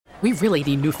We really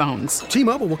need new phones.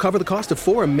 T-Mobile will cover the cost of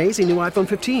 4 amazing new iPhone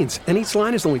 15s, and each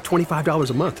line is only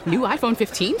 $25 a month. New iPhone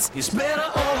 15s? It's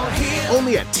better over here.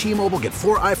 Only at T-Mobile, get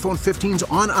 4 iPhone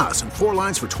 15s on us and 4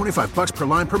 lines for $25 per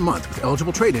line per month with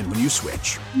eligible trade-in when you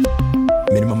switch.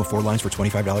 Minimum of 4 lines for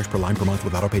 $25 per line per month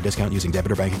with autopay discount using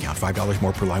debit or bank account. $5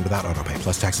 more per line without autopay,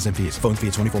 plus taxes and fees. Phone fee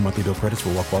at 24 monthly bill credits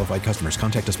for well-qualified customers.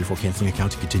 Contact us before canceling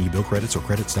account to continue bill credits or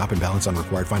credit stop and balance on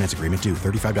required finance agreement due.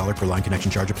 $35 per line connection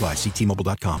charge applies. See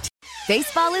T-Mobile.com.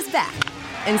 Baseball is back,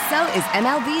 and so is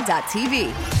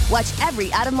MLB.tv. Watch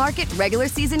every out-of-market regular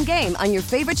season game on your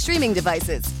favorite streaming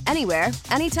devices. Anywhere,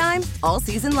 anytime, all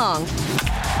season long.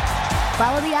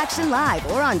 Follow the action live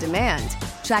or on demand.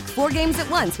 Track 4 games at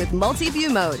once with multi-view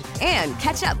mode and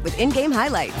catch up with in-game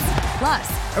highlights.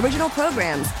 Plus, original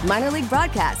programs, minor league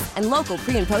broadcasts, and local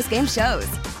pre- and post-game shows.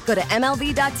 Go to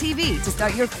MLB.tv to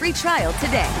start your free trial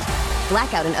today.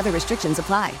 Blackout and other restrictions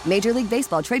apply. Major League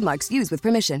Baseball trademarks used with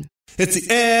permission. It's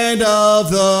the end of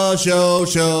the show,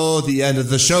 the end of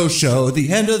the show,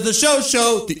 the end of the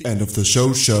show, the end of the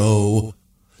show.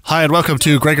 Hi, and welcome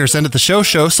to Gregor's End of the Show,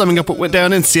 summing up what went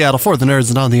down in Seattle for the nerds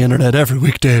and on the internet every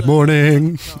weekday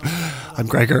morning. I'm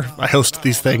Gregor. I host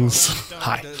these things.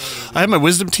 Hi. I had my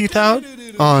wisdom teeth out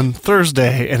on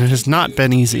Thursday, and it has not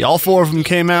been easy. All 4 of them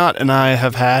came out, and I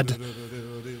have had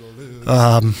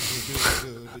an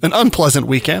unpleasant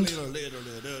weekend.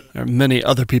 There are many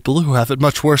other people who have it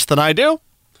much worse than I do,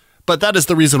 but that is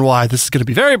the reason why this is going to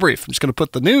be very brief. I'm just going to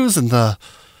put the news and the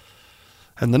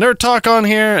nerd talk on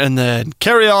here, and then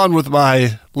carry on with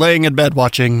my laying in bed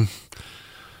watching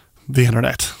the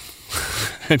internet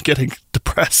and getting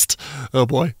depressed. Oh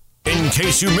boy. In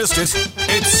case you missed it,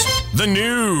 it's the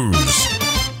news.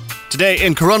 Today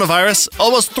in coronavirus,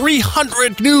 almost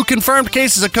 300 new confirmed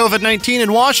cases of COVID-19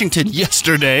 in Washington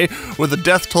yesterday, with the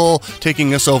death toll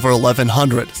taking us over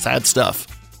 1,100. Sad stuff.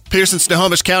 Pierce and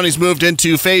Snohomish counties moved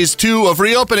into Phase 2 of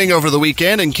reopening over the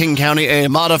weekend, and King County a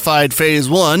modified Phase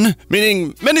 1,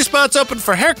 meaning many spots open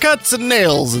for haircuts and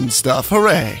nails and stuff.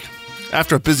 Hooray.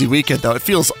 After a busy weekend, though, it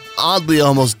feels oddly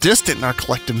almost distant in our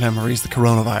collective memories, the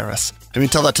coronavirus. I mean,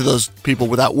 tell that to those people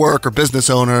without work or business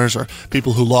owners or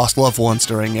people who lost loved ones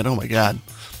during it. Oh my God.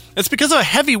 It's because of a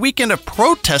heavy weekend of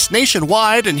protests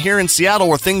nationwide, and here in Seattle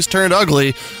where things turned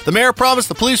ugly, the mayor promised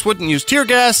the police wouldn't use tear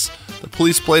gas. The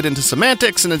police played into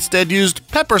semantics and instead used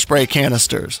pepper spray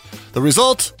canisters. The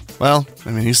result? Well,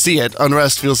 I mean, you see it.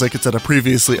 Unrest feels like it's at a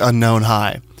previously unknown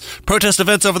high. Protest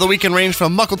events over the weekend range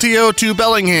from Mukilteo to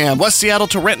Bellingham, West Seattle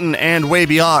to Renton, and way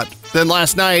beyond. Then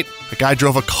last night, a guy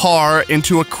drove a car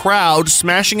into a crowd,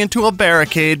 smashing into a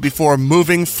barricade before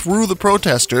moving through the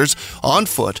protesters on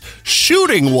foot,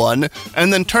 shooting one,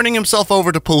 and then turning himself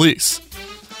over to police.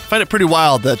 I find it pretty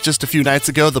wild that just a few nights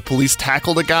ago, the police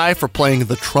tackled a guy for playing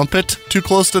the trumpet too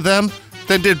close to them,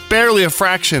 then did barely a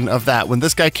fraction of that when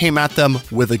this guy came at them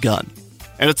with a gun.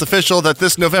 And it's official that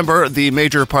this November, the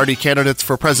major party candidates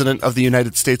for President of the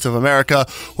United States of America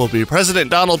will be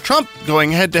President Donald Trump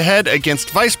going head-to-head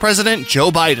against Vice President Joe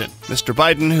Biden. Mr.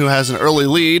 Biden, who has an early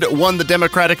lead, won the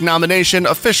Democratic nomination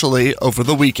officially over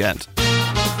the weekend.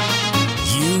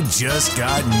 You just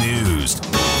got newsed.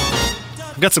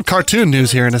 I've got some cartoon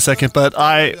news here in a second, but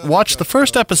I watched the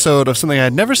first episode of something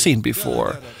I'd never seen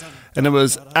before, and it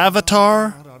was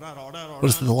Avatar. What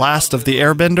is it, The Last of the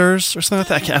Airbenders or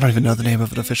something like that? I don't even know the name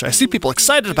of it officially. I see people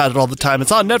excited about it all the time.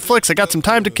 It's on Netflix. I got some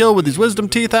time to kill with these wisdom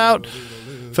teeth out.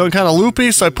 Feeling kind of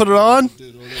loopy, so I put it on.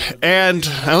 And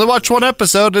I only watched one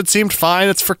episode. It seemed fine.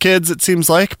 It's for kids, it seems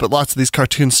like. But lots of these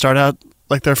cartoons start out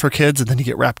like they're for kids, and then you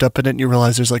get wrapped up in it and you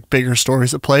realize there's like bigger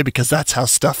stories at play, because that's how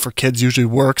stuff for kids usually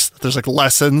works. There's like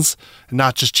lessons and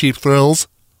not just cheap thrills.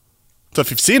 So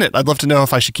if you've seen it, I'd love to know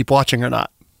if I should keep watching or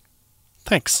not.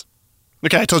 Thanks.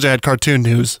 Okay, I told you I had cartoon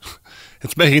news.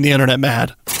 It's making the internet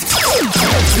mad.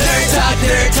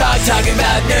 Nerd talk, talking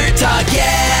about nerd talk,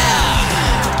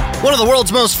 yeah! One of the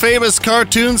world's most famous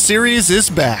cartoon series is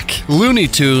back. Looney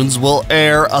Tunes will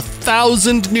air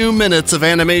 1,000 new minutes of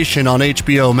animation on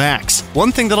HBO Max.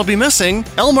 One thing that'll be missing,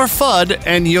 Elmer Fudd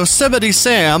and Yosemite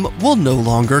Sam will no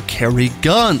longer carry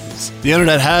guns. The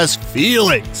internet has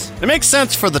feelings. It makes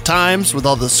sense for the times with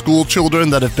all the school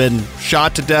children that have been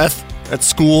shot to death at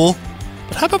school.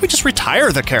 But how about we just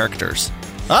retire the characters?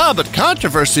 Ah, but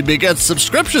controversy begets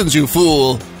subscriptions, you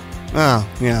fool. Oh,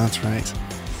 yeah, that's right.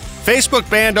 Facebook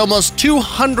banned almost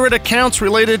 200 accounts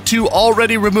related to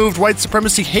already removed white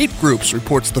supremacy hate groups,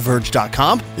 reports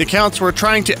TheVerge.com. The accounts were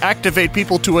trying to activate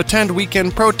people to attend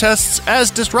weekend protests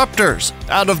as disruptors.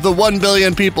 Out of the 1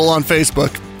 billion people on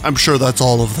Facebook, I'm sure that's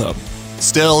all of them.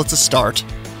 Still, it's a start.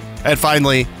 And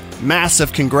finally,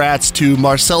 massive congrats to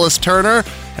Marcellus Turner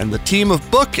and the team of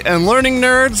book and learning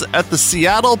nerds at the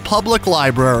Seattle Public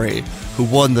Library, who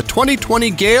won the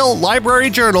 2020 Gale Library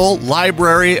Journal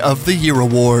Library of the Year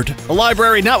Award. A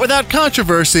library not without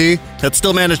controversy that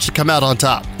still managed to come out on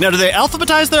top. Now, do they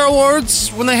alphabetize their awards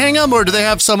when they hang them, or do they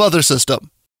have some other system?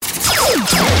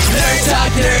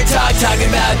 Nerd Talk, talking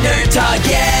about Nerd Talk,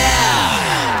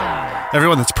 yeah!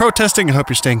 Everyone that's protesting, I hope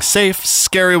you're staying safe.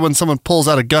 Scary when someone pulls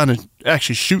out a gun and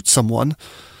actually shoots someone.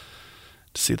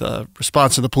 To see the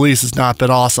response of the police has not been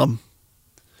awesome.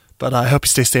 But I hope you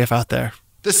stay safe out there.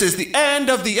 This is the end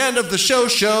of the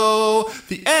show.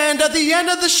 The end of the end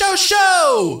of the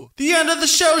show. The end of the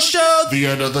show. The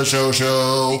end of the show.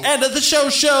 The end of the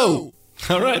show.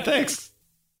 All right, thanks.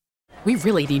 We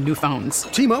really need new phones.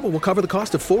 T-Mobile will cover the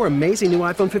cost of 4 amazing new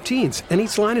iPhone 15s, and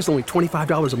each line is only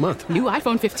 $25 a month. New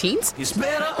iPhone 15s? It's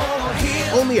better over here.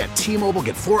 Only at T-Mobile,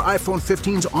 get 4 iPhone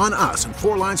 15s on us and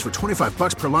 4 lines for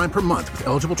 $25 per line per month with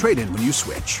eligible trade-in when you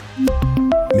switch.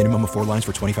 Minimum of 4 lines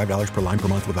for $25 per line per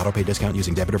month with autopay discount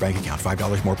using debit or bank account.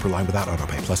 $5 more per line without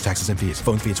autopay, plus taxes and fees.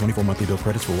 Phone fee at 24 monthly bill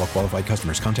credits for well-qualified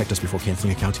customers. Contact us before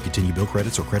canceling account to continue bill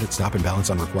credits or credit stop and balance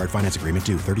on required finance agreement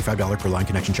due. $35 per line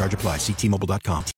connection charge applies. See T-Mobile.com.